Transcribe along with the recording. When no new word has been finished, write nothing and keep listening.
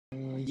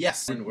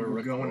Yes, and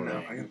we're going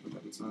now. I gotta put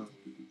that in sound.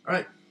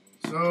 Alright,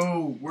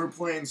 so we're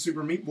playing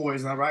Super Meat Boy,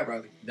 is that right,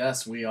 Riley?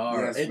 Yes, we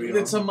are. Yes,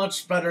 It's a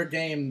much better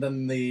game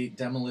than the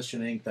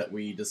Demolition Inc. that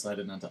we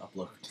decided not to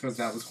upload. Because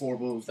that was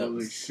horrible. It was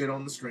literally shit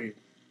on the screen.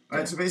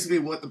 Alright, Yeah. so basically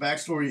what the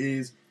backstory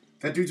is,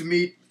 that dude's a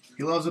meat,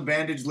 he loves a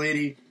bandaged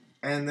lady,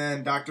 and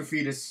then Dr.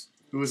 Fetus,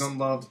 who is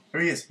unloved.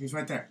 There he is. He's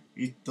right there.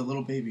 He's the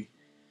little baby.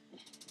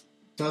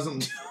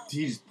 Doesn't...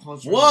 He just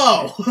punched her.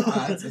 Whoa!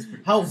 That's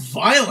pretty How bad.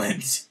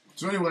 violent!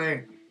 So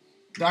anyway,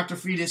 Dr.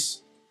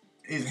 Fetus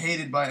is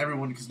hated by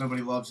everyone because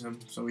nobody loves him,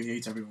 so he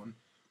hates everyone.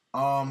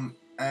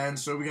 And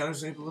so we gotta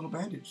save a little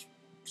bandage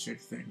chick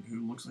thing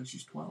who looks like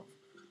she's 12.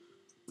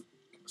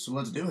 So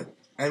let's do it.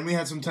 And we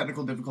had some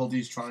technical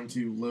difficulties trying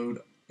to load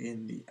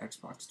in the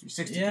Xbox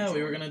 360. Yeah, controller.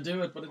 we were gonna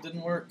do it, but it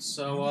didn't work,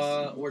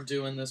 so we're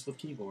doing this with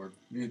keyboard.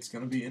 It's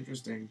gonna be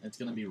interesting. It's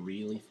gonna be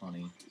really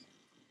funny.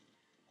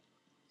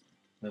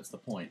 That's the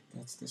point.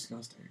 That's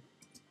disgusting.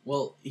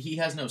 Well, he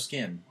has no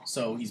skin,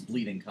 so he's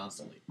bleeding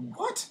constantly.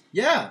 What?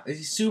 Yeah,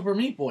 he's Super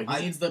Meat Boy.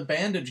 He needs the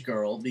bandage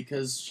girl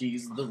because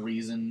she's the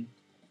reason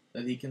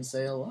that he can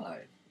stay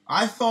alive.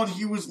 I thought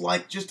he was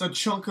like just a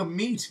chunk of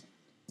meat.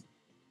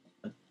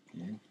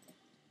 Yeah.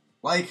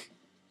 Like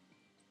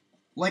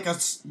a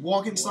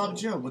walking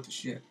Sloppy Joe. What the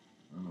shit?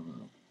 I don't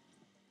know.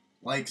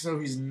 Like, so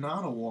he's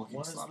not a walking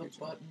What is Sloppy the Joe.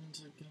 button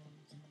to go?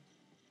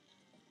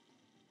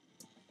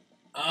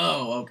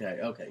 Oh,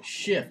 okay.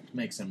 Shift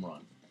makes him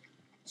run.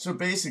 So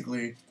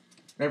basically,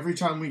 every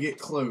time we get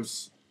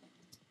close,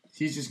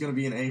 he's just gonna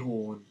be an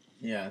a-hole. And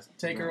Yeah,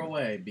 take her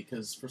away,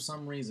 because for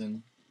some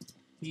reason,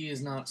 he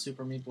is not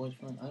Super Meat Boy's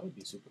friend. I would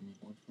be Super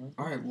Meat Boy's friend.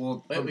 Alright,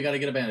 well... Wait, we gotta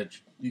get a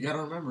bandage. You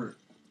gotta remember...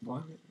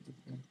 Why?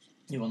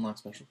 You unlock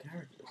special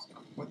characters.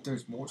 What?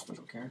 There's more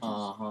special characters?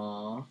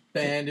 Uh-huh.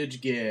 Bandage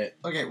get.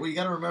 Okay, well, you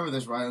gotta remember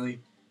this, Riley.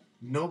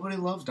 Nobody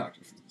loves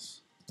Dr.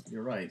 Fetus.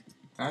 You're right.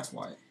 That's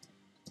why.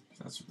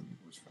 That's Super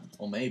Meat Boy's friend.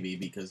 Well, maybe,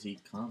 because he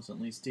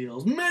constantly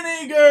steals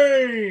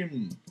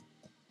minigame!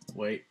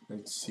 Wait.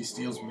 He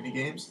steals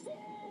minigames?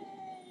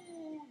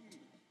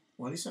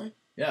 What'd he say?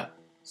 Yeah.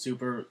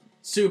 Super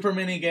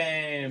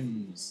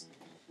minigames!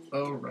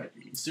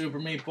 Alrighty. Super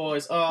Meat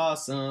Boy's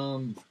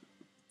awesome!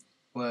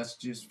 Let's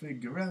just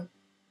figure out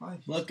why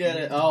he's Look at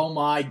it. doing Oh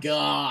my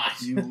god!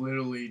 You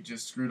literally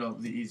just screwed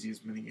up the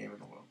easiest minigame in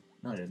the world.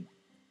 No, I didn't.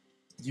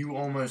 You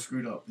almost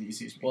screwed up the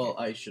easiest minigame. Well,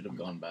 I should have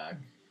gone back.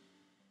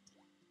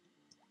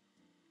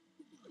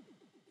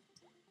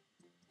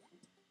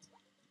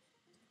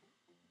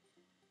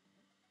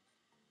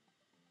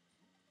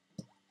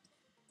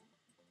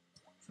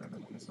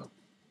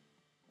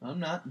 I'm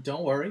not.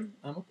 Don't worry.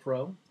 I'm a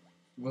pro.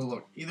 Well,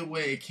 look. Either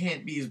way, it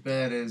can't be as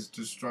bad as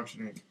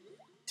Destruction Inc.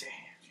 Damn.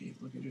 Gee,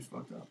 look, you just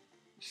fucked up.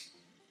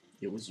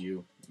 It was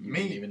you. You Me?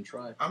 didn't even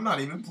try. I'm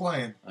not even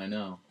playing. I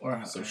know.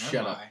 So am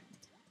shut up. I?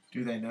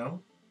 Do they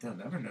know? They'll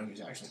never know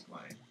who's actually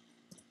playing.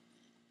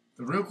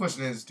 The real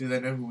question is, do they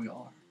know who we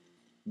are?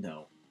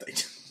 No.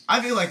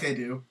 I feel like they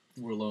do.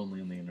 We're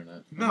lonely on the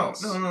internet. No.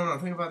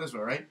 Think about it this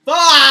way, right?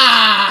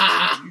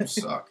 Ah! You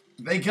suck.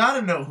 They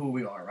gotta know who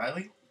we are,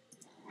 Riley.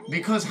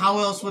 Because how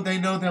else would they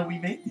know that we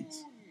made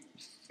these?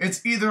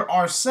 It's either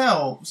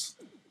ourselves,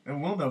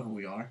 and we'll know who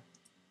we are,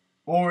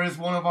 or it's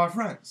one of our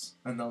friends,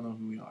 and they'll know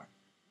who we are.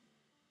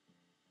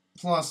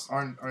 Plus,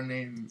 our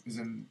name is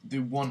in the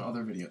one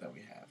other video that we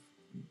have.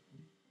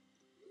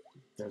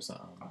 There's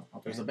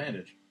a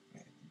bandage.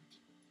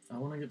 I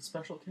want to get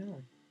special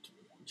care.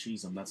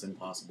 Jeez, that's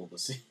impossible to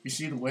see. You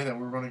see the way that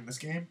we're running this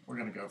game? We're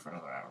gonna go for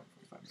another hour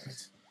and 45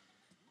 minutes.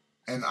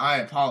 And I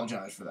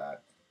apologize for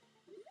that.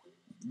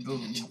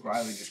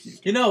 Riley just keeps...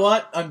 You know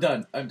what? I'm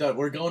done.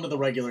 We're going to the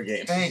regular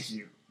game. Thank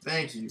you.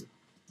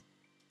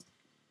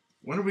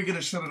 When are we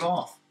gonna shut it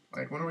off?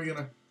 Like, when are we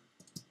gonna...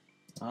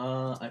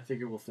 I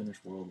figure we'll finish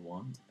World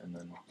 1, and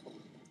then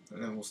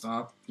we'll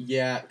stop?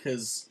 Yeah,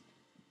 because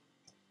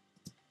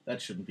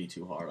that shouldn't be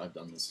too hard. I've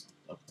done this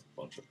a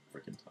bunch of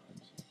freaking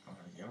times.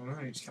 I don't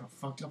know, you just kind of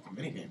fucked up the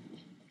minigame.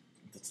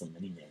 That's the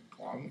minigame.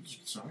 Well, I'm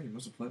sorry, you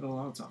must have played it a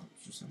lot of times.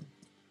 Just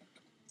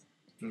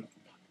saying.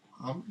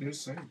 I'm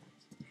just saying.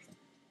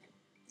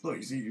 Look,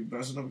 you see, you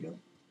messing up again?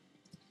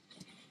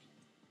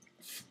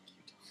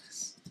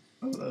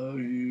 I love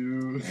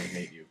you. I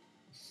hate you.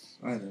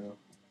 I know.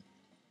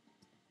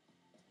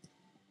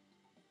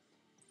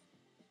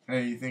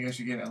 Hey, you think I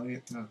should get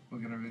Elliot to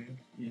look at our video?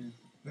 Yeah.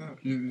 Yeah.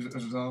 You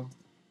tell him?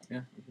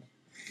 Yeah.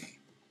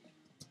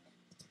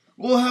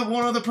 We'll have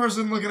one other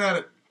person looking at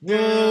it.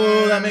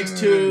 Whoa, that makes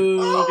 2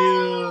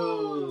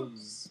 Oh!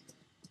 views.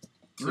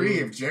 3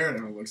 if Jared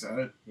ever looks at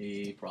it.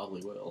 He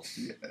probably will.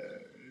 Yeah.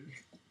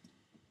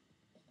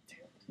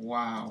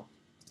 Wow.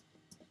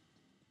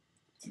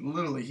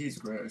 Literally, he's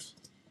gross.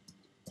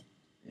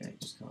 Yeah, he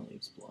just kind of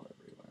leaves blood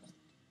everywhere.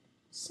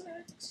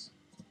 Sex.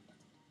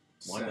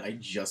 Why did I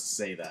just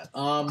say that?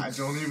 I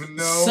don't even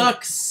know.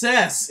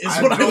 Success is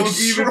what I was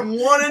I don't even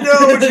want to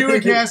know what you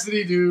and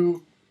Cassidy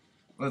do.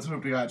 Let's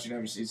hope to God she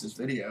never sees this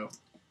video.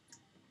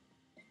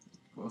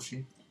 Will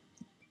she?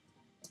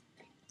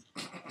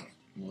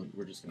 Well,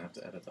 we're just gonna have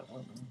to edit that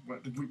out now.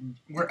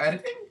 We're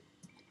editing?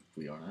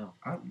 We are now.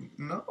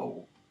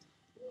 No.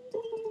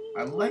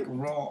 I like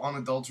raw,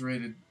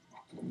 unadulterated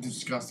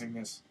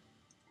disgustingness.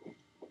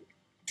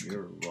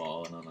 You're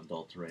raw and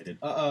unadulterated.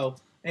 Uh-oh.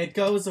 It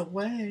goes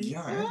away.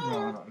 Yeah, I am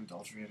raw and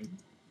unadulterated.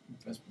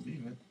 Best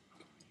believe it.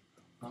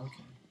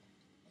 Okay.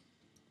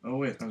 Oh,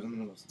 wait, I was in the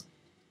middle of something.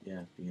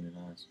 Yeah, being an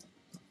ass.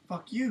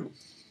 Fuck you.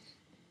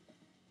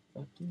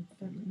 Fuck you,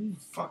 fuck me.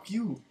 Fuck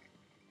you.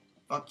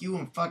 Fuck you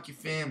and fuck your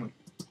family.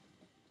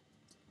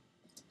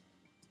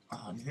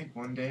 Do you think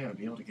one day I'd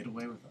be able to get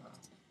away with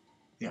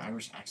the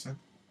Irish accent?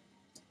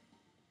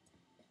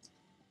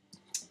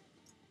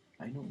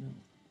 I don't know.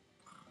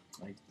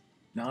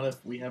 Not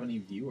if we have any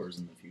viewers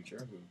in the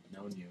future who've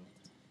known you.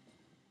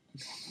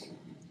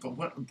 But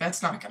what?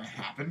 That's not gonna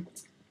happen.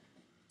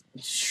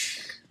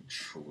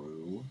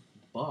 True,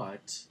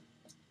 but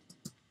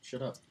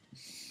shut up.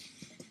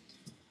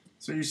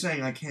 So you're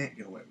saying I can't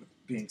get away with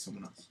being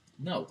someone else?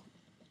 No.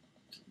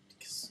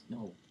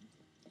 No.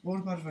 What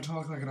about if I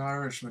talk like an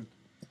Irishman?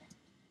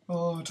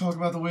 Oh, talk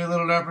about the wee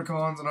little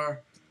leprechauns and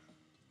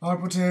our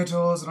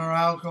potatoes and our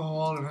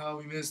alcohol and how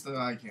we miss the...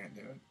 I can't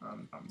do it.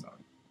 I'm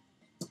done.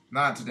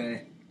 Not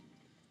today.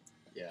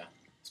 Yeah,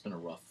 it's been a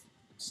rough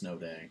snow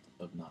day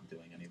of not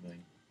doing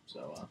anything.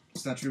 So,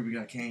 It's not true, we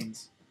got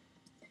canes.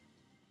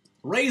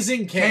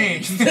 Raising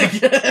Cane's!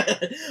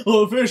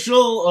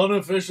 Official,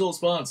 unofficial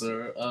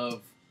sponsor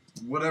of...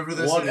 Whatever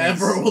this is.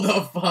 Whatever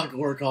the fuck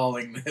we're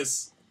calling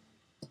this.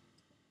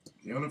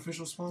 The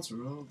unofficial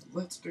sponsor of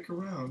Let's Stick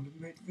Around and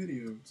Make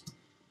Videos.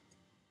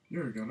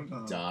 You're gonna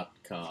die.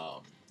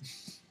 .com.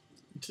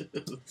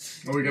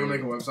 Are we gonna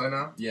make a website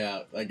now?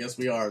 Yeah, I guess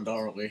we are,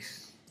 aren't we?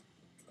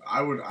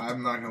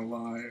 I'm not gonna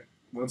lie.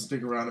 Let's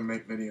Stick Around and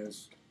Make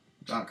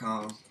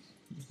Videos.com.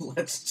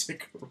 Let's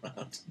stick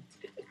around.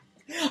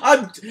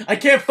 I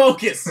can't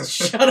focus.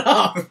 Shut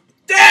up.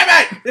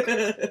 Damn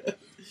it!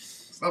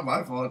 It's not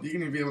my fault. You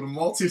can be able to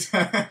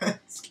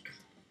multitask.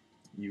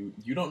 You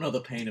don't know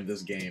the pain of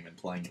this game and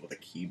playing it with a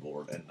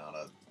keyboard and not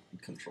a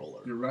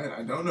controller. You're right.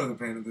 I don't know the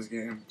pain of this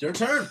game. It's your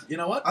turn. You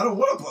know what? I don't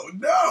want to play.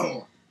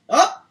 No!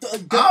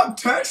 I'm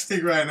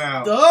texting right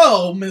now.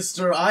 Oh,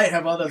 mister, I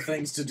have other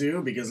things to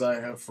do because I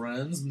have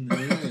friends.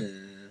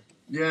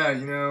 Yeah,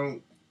 you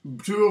know,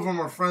 2 of them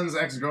are friends'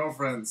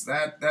 ex-girlfriends.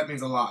 That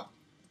means a lot.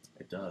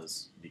 It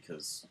does,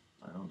 because,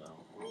 I don't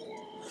know.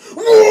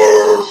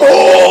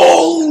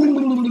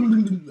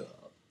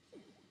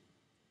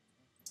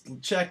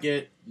 Check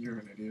it. You're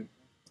an idiot.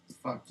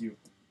 Fuck you.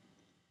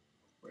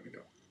 Way to go.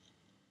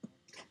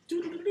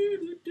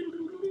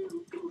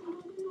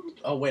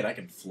 Oh, wait, I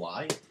can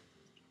fly?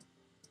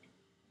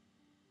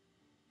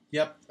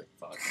 Yep.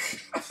 Fuck.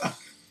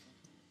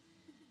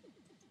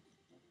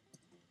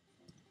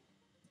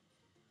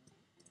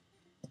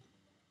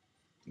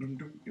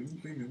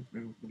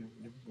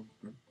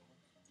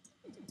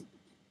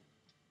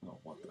 Oh,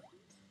 what the?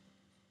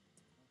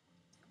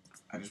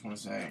 I just want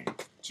to say,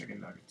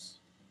 chicken nuggets.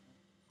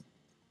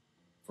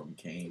 From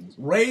Cane's.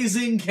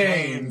 Raising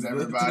Cane's,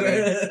 everybody.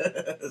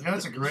 You know,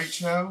 it's a great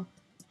show.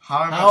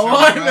 How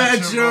I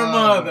Met Your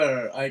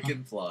Mother. I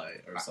can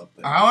fly, or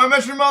something. How I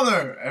Met Your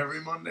Mother,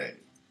 every Monday.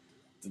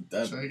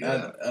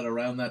 At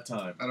around that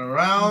time. At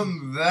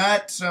around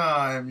that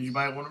time, you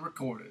might want to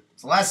record it.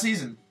 It's the last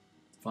season.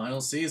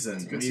 Final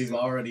season. We've season.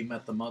 already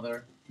met the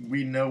mother.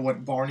 We know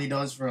what Barney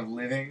does for a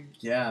living.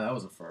 Yeah, that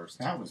was a first.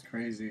 That was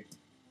crazy.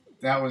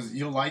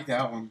 You'll like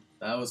that one.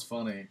 That was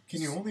funny.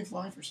 Can you only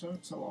fly for so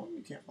long?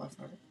 You can't fly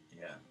forever?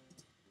 Yeah.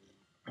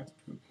 That's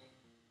poop.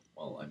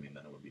 Well, I mean,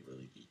 then it would be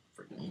really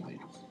freaking easy.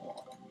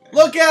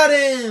 Look at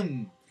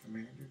him!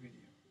 Commander video.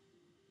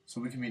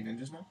 So we can be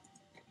ninjas now?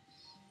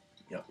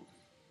 Yep.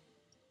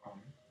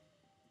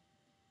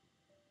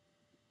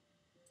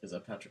 Is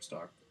that Patrick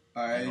Star?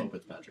 I hope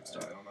it's Patrick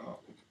Star. I don't know.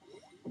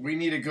 We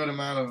need a good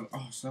amount of...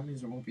 Oh, so that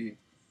means there won't be...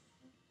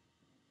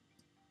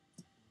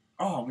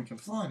 Oh, we can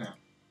fly now.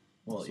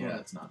 Well, yeah,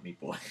 it's not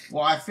Meat Boy.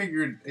 Well, I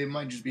figured it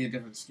might just be a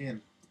different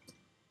skin.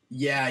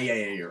 Yeah,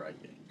 you're right.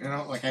 You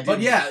know, like I did. But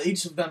yeah,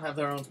 each of them have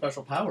their own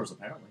special powers,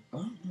 apparently.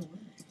 Oh, no way.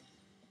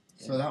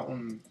 Yeah. So that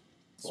one...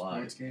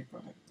 Fly. Escape,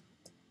 right?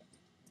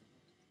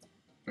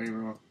 Don't get me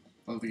wrong.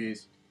 Love the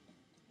gays.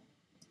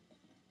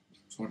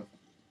 Sort of.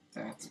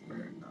 That's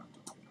very not...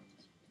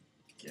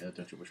 Yeah,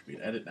 don't you wish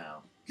we'd edit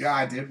now? Yeah,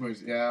 I did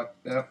wish. Yeah.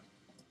 But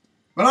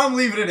I'm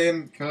leaving it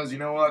in, because you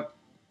know what?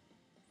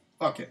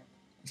 Fuck it.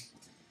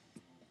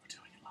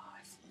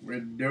 We're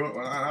doing it live.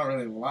 We're not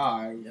really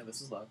live. Yeah,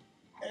 this is live.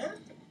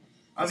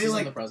 I feel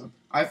like in the present.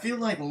 I feel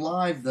like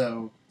live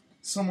though,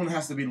 someone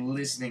has to be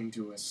listening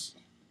to us.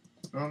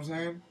 You know what I'm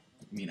saying?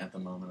 You mean at the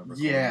moment of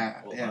recording?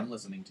 Yeah. Well, yeah. I'm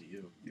listening to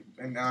you.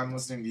 And I'm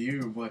listening to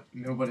you, but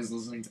nobody's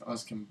listening to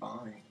us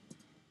combined.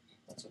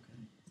 That's okay.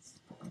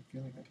 I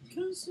feel like I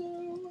can. Cause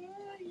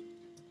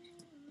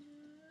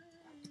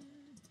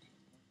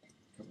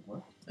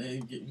What?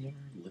 Lithium.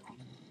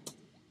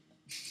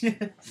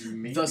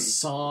 Maybe. The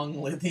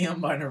song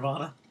Lithium by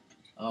Nirvana.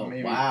 Oh,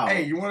 Maybe. wow.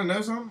 Hey, you want to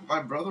know something?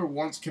 My brother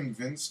once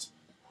convinced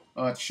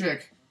a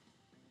chick,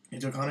 he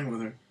took hunting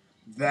with her,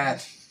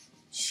 that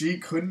she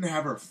couldn't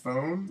have her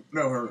phone,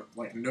 no, her,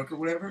 like, Nook or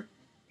whatever,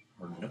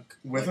 Her nook.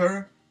 With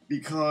her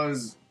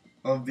because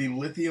of the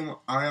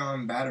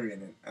lithium-ion battery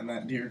in it, and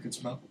that deer could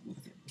smell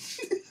lithium.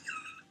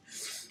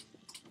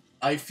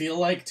 I feel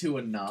like to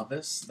a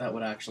novice that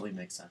would actually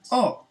make sense.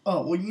 Oh,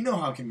 well, you know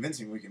how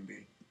convincing we can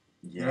be.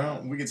 Yeah. You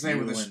know, we could say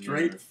with a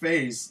straight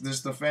face,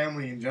 just the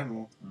family in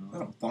general. Is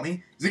that a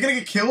bunny? Is it gonna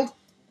get killed?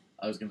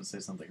 I was gonna say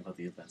something about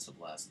the events of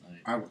last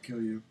night. I will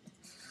kill you.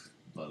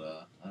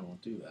 But, I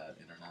won't do that,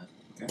 Internet.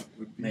 That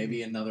would be...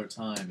 Maybe another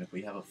time if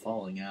we have a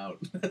falling out.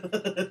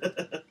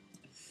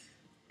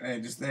 Hey,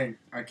 just think,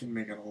 I can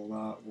make it a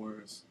lot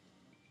worse.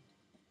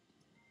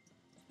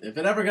 If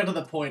it ever got to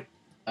the point,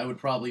 I would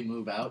probably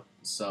move out,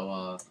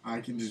 so, I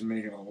can just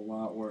make it a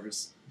lot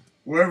worse.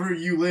 Wherever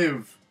you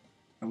live,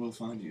 I will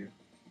find you.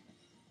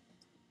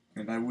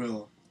 And I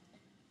will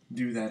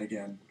do that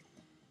again.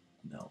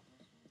 No.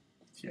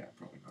 Yeah,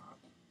 probably not.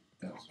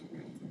 That was a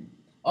weird thing.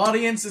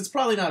 Audience, it's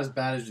probably not as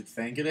bad as you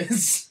think it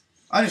is.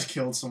 I just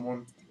killed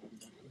someone.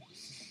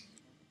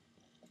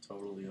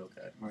 Totally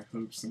okay. My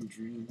hopes and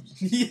dreams.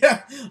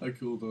 Yeah, I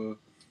killed,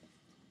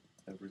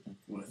 everything.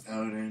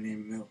 Without any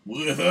milk.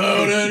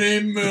 Without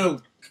any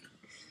milk!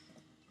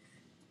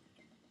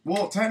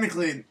 Well,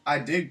 technically, I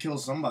did kill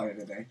somebody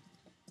today.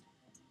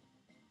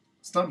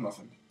 Stud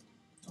Muffin.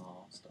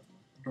 Oh, stuff.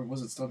 Or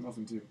was it Stud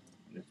Muffin too?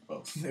 It's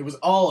both. It was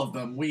all of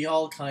them. We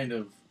all kind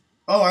of...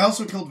 Oh, I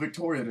also killed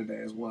Victoria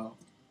today as well.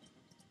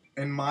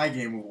 In my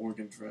game of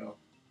Oregon Trail.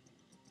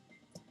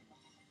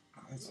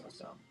 Oh, that's so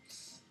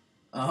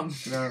dumb.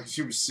 You know,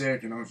 she was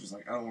sick, and I was just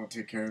like, I don't want to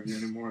take care of you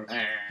anymore.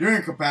 You're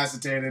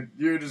incapacitated.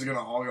 You're just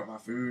gonna hog up my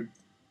food.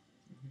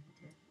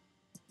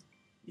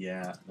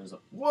 Yeah, there's a...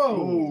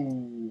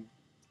 Whoa!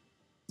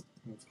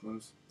 That's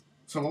close.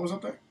 So what was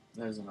up there?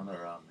 There's another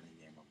mini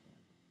game up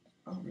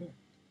there. Oh, really?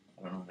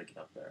 I don't know how to get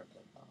up there,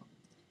 but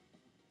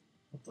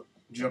what the...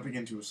 Jumping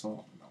into a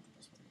stall. Not the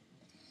best way.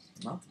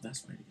 Not the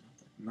best way to get up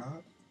there.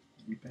 Not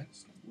the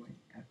best way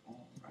at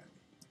all, Riley.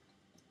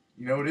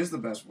 You know, it is the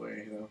best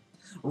way, though.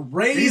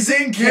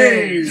 Raising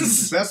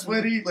caves! The best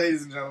way to eat,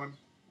 ladies and gentlemen.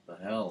 The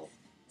hell?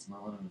 It's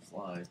not letting me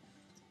fly.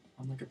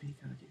 I'm like a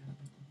peacock. You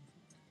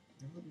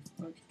gotta let me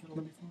fly. You gotta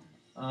let me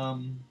fly. Are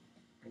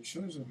you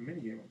sure there's a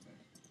mini game up there?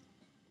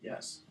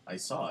 Yes, I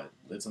saw it.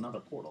 It's another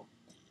portal.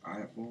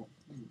 I mean,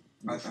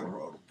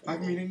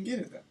 didn't get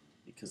it then.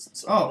 Because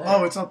it's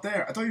oh, it's up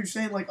there. I thought you were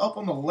saying like up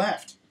on the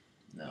left.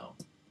 No.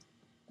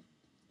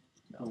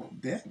 Well,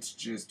 that's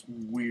just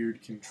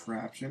weird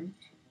contraption.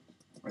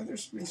 Why are there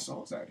so many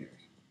salts out here?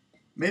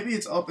 Maybe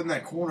it's up in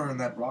that corner in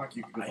that rock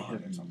you could go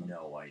behind or something. I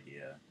have no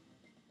idea.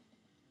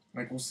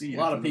 Like, we'll see. A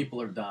lot of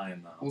people are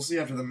dying, though. We'll see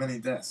after the many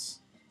deaths.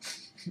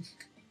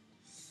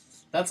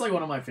 That's, like,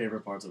 one of my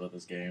favorite parts about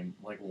this game.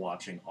 Like,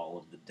 watching all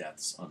of the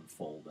deaths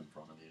unfold in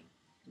front of you.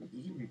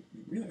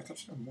 Really? I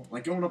thought you had more.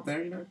 Like, going up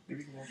there, you know?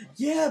 Maybe you can walk past.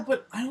 Yeah,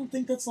 but I don't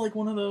think that's, like,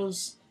 one of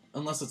those...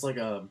 Unless it's, like,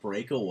 a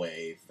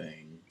breakaway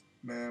thing.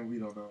 Man, we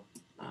don't know.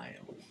 I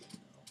don't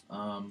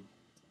know.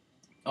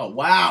 Oh,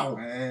 wow!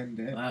 And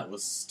that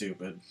was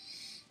stupid.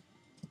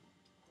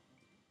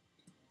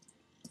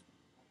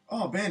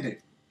 Oh,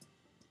 Band-Aid.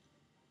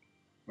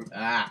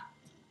 Ah!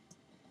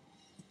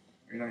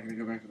 You're not going to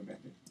go back to the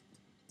Band-Aid?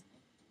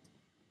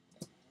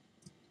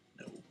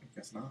 No. I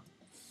guess not.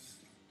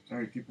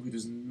 Sorry, people who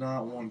does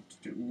not want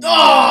to do...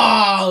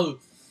 Oh!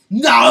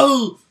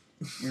 No!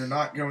 We're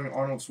not going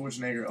Arnold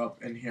Schwarzenegger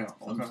up in here.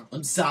 Okay?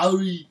 I'm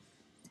sorry.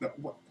 No.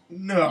 What?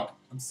 No.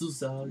 I'm so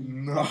sorry.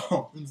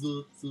 No. I'm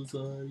so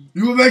sorry.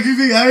 You are making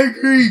me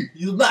angry!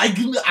 You're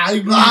making me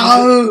angry!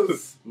 Ah!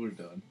 We're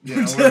done.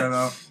 Yeah, we're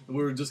done.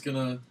 We're just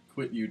gonna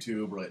quit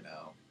YouTube right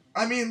now.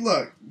 I mean,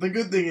 look, the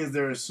good thing is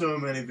there are so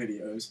many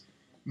videos.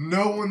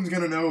 No one's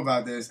gonna know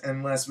about this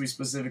unless we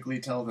specifically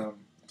tell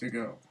them to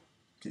go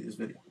to this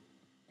video.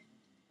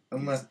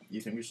 Unless...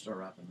 You think we should start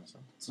wrapping this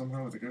up?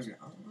 Somehow with the girls, I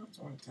don't know, it's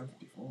only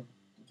 10:54.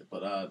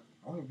 But, how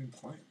long have we been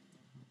playing?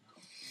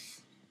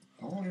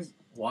 How long is...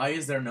 Why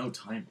is there no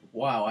timer?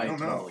 Wow, I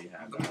totally know.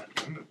 have that.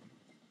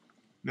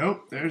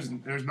 Nope, there's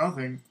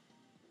nothing.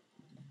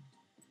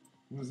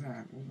 What was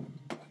that?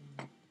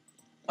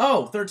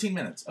 Oh, 13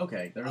 minutes.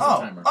 Okay, there's a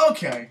timer.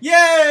 Okay.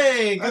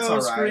 Yay! That's Go,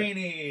 all right.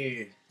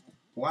 Screeny!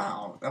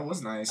 Wow, that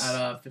was nice.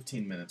 At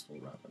 15 minutes,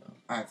 we'll wrap it up.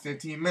 Alright,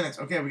 15 minutes.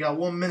 Okay, we got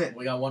 1 minute.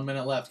 We got 1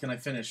 minute left. Can I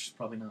finish?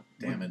 Probably not.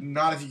 Damn it.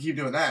 Not if you keep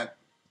doing that.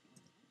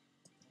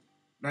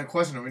 Now,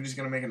 question, are we just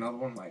going to make another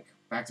one, like,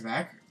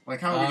 back-to-back?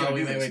 Like, how are we going to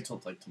do this? this? Wait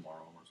till, like,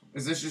 tomorrow or something.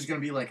 Is this just going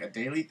to be, like, a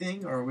daily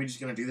thing, or are we just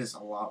going to do this a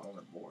lot when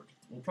we're bored?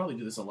 We'll probably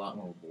do this a lot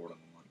when we're bored and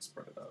then, like,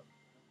 spread it out.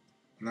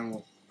 And then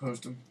we'll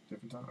post them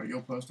different time? Or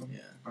you'll post them? Yeah.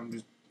 I'm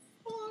just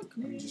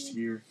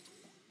here.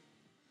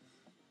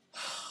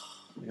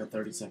 We got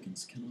 30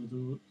 seconds. Can I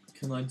do it?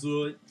 Can I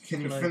do it?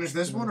 Can you finish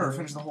this one, or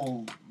finish the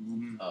whole...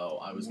 Oh,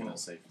 I was going to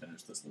say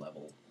finish this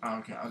level. Oh,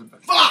 okay. I was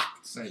about to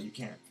say you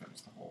can't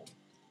finish the whole...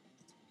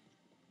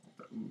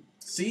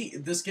 See,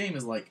 this game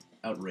is, like,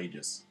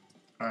 outrageous.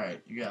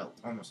 Alright, you got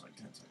almost, like,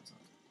 10 seconds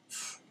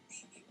left.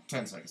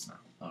 10 seconds now.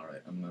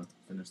 Alright, I'm going to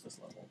finish this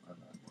level, and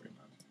then we're going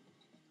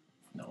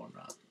to... No, I'm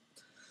not.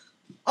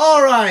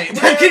 All right,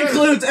 that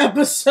concludes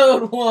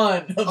episode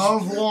 1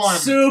 Of 1.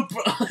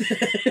 Super.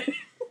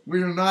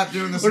 We are not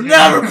doing this. We're again.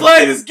 never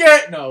playing this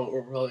game. No,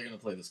 we're probably gonna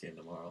play this game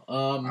tomorrow.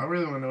 I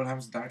really want to know what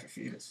happens to Dr.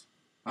 Fetus.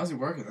 How's he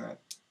working that?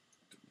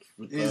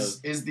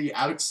 Is the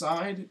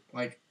outside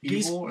like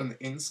evil and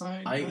the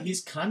inside?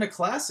 He's kind of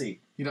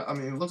classy. I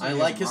mean, it looks like I he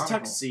like has a his monocle.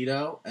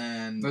 tuxedo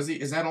and. Does he?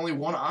 Is that only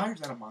one eye or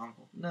is that a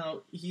monocle?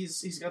 No,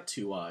 he's got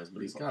 2 eyes,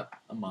 but he's got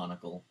a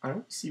monocle. I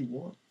don't see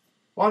one.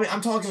 Well, I mean,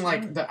 I'm talking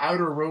like the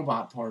outer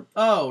robot part.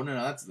 Oh no,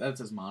 that's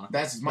his monocle.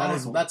 That's his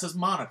monocle. That's his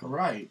monocle.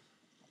 Right.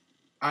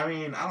 I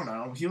mean, I don't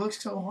know. He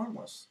looks so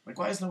harmless. Like,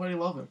 why does nobody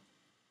love him?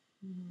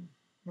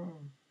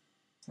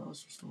 Tell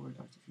us your story,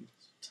 Dr. Fetus.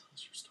 Tell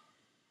us your story.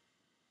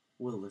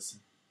 We'll listen.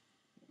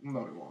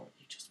 No, we won't.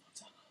 You just want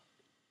to hug.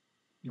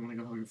 You want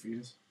to go hug your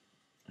fetus?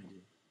 I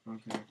do.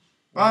 Okay.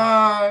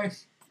 Bye!